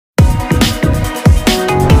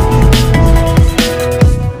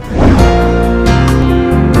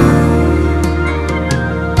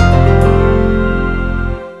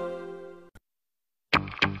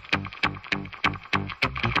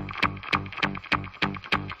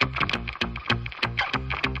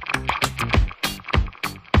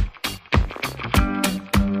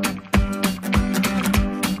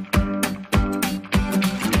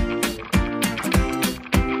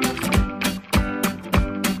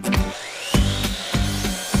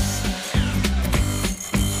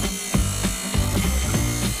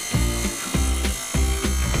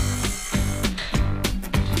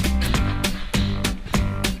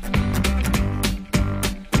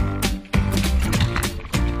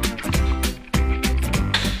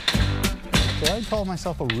call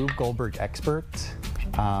myself a Rube Goldberg expert.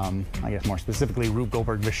 I guess more specifically, Rube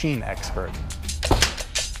Goldberg machine expert.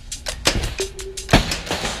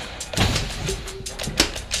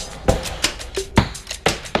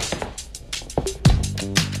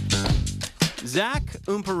 Zach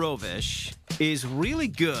Umperovich is really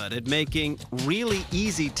good at making really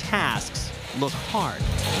easy tasks look hard.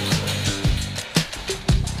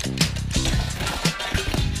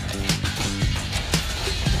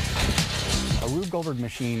 A Rube Goldberg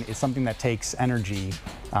machine is something that takes energy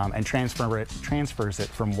and transfers it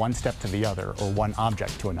from one step to the other, or one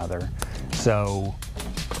object to another. So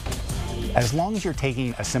as long as you're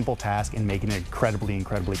taking a simple task and making it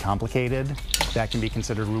incredibly complicated, that can be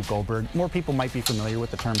considered Rube Goldberg. More people might be familiar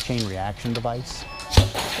with the term chain reaction device.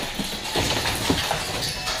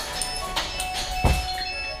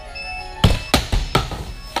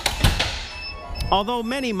 Although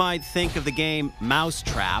many might think of the game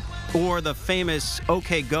Mousetrap or the famous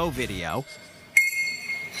OK Go video,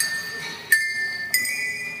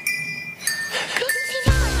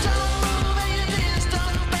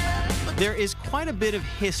 there is quite a bit of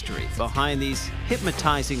history behind these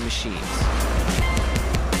hypnotizing machines.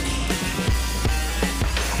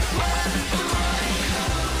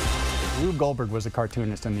 Rube Goldberg was a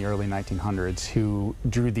cartoonist in the early 1900s who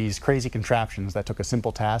drew these crazy contraptions that took a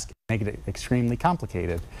simple task and made it extremely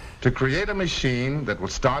complicated. To create a machine that will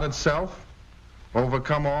start itself,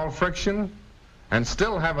 overcome all friction, and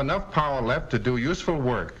still have enough power left to do useful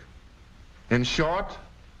work. In short,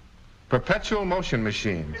 perpetual motion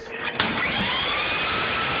machines.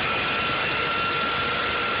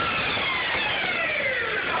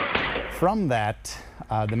 From that,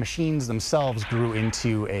 the machines themselves grew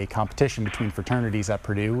into a competition between fraternities at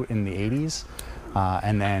Purdue in the 80s,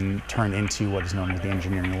 and then turned into what is known as the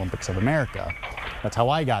Engineering Olympics of America. That's how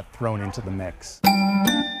I got thrown into the mix.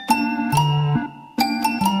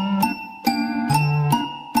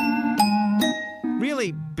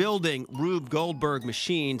 Really, building Rube Goldberg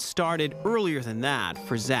machines started earlier than that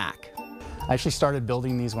for Zach. I actually started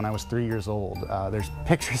building these when I was 3 years old. There's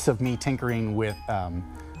pictures of me tinkering with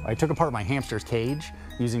I took apart my hamster's cage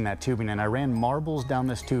using that tubing, and I ran marbles down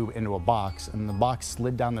this tube into a box, and the box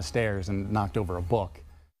slid down the stairs and knocked over a book.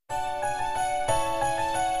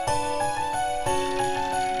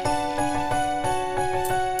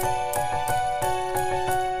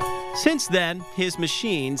 Since then, his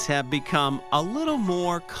machines have become a little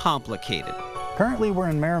more complicated. Currently, we're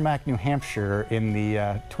in Merrimack, New Hampshire in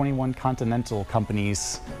the 21 Continental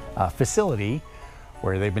Company's facility,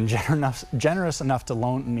 where they've been generous enough to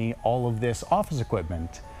loan me all of this office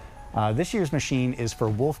equipment. This year's machine is for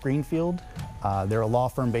Wolf Greenfield. They're a law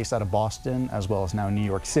firm based out of Boston, as well as now New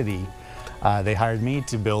York City. They hired me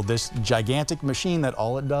to build this gigantic machine that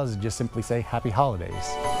all it does is just simply say, "Happy Holidays."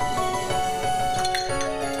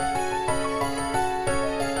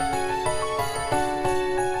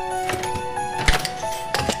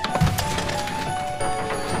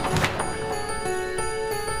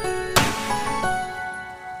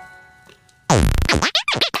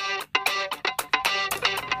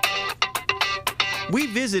 We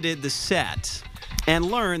visited the set and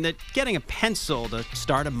learned that getting a pencil to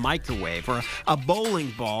start a microwave or a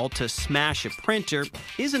bowling ball to smash a printer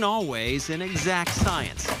isn't always an exact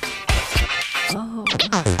science. Oh.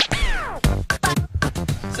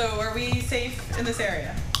 So are we safe in this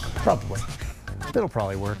area? Probably. It'll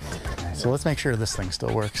probably work. So let's make sure this thing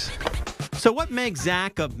still works. So what makes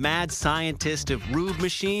Zach a mad scientist of Rube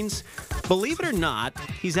machines? Believe it or not,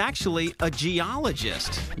 he's actually a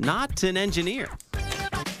geologist, not an engineer.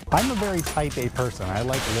 I'm a very type A person. I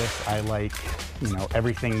like lists. I like,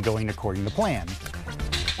 everything going according to plan.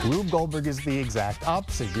 Rube Goldberg is the exact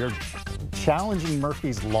opposite. You're challenging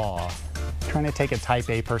Murphy's Law, trying to take a type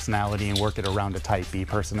A personality and work it around a type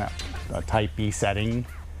B setting.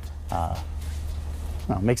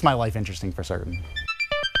 Makes my life interesting for certain.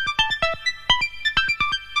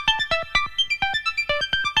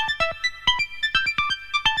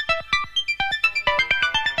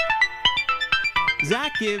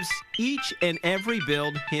 Zach gives each and every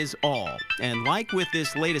build his all, and like with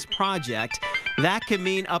this latest project, that can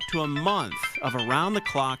mean up to a month of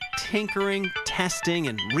around-the-clock tinkering, testing,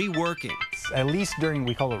 and reworking. At least during,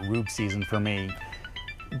 we call it Rube season for me.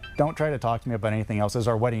 Don't try to talk to me about anything else. It was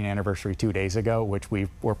our wedding anniversary 2 days ago, which we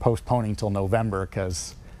were postponing till November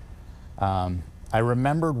because I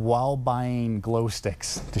remembered while buying glow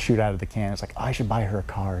sticks to shoot out of the can, it's like, I should buy her a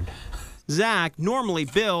card. Zach normally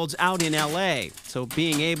builds out in LA, so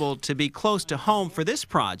being able to be close to home for this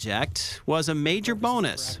project was a major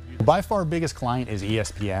bonus. By far biggest client is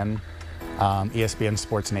ESPN, ESPN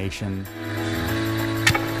Sports Nation.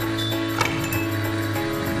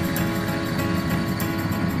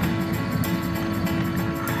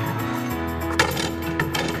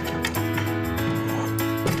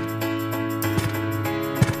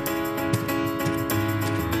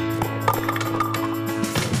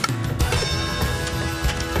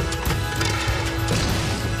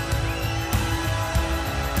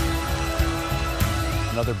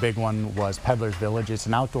 big one was Peddler's Village. It's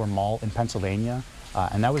an outdoor mall in Pennsylvania,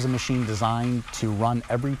 and that was a machine designed to run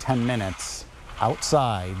every 10 minutes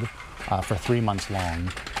outside for 3 months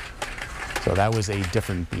long. So that was a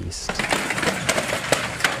different beast.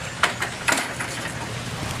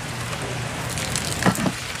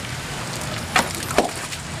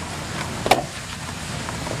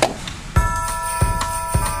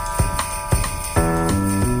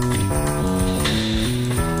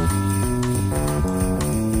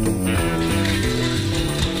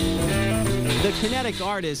 The kinetic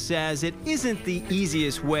artist says it isn't the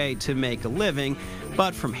easiest way to make a living,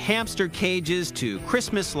 but from hamster cages to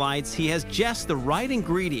Christmas lights, he has just the right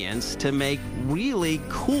ingredients to make really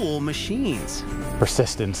cool machines.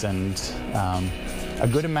 Persistence and a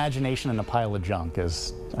good imagination and a pile of junk,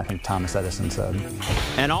 as I think Thomas Edison said.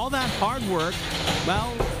 And all that hard work,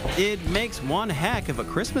 well, it makes one heck of a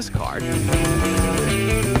Christmas card.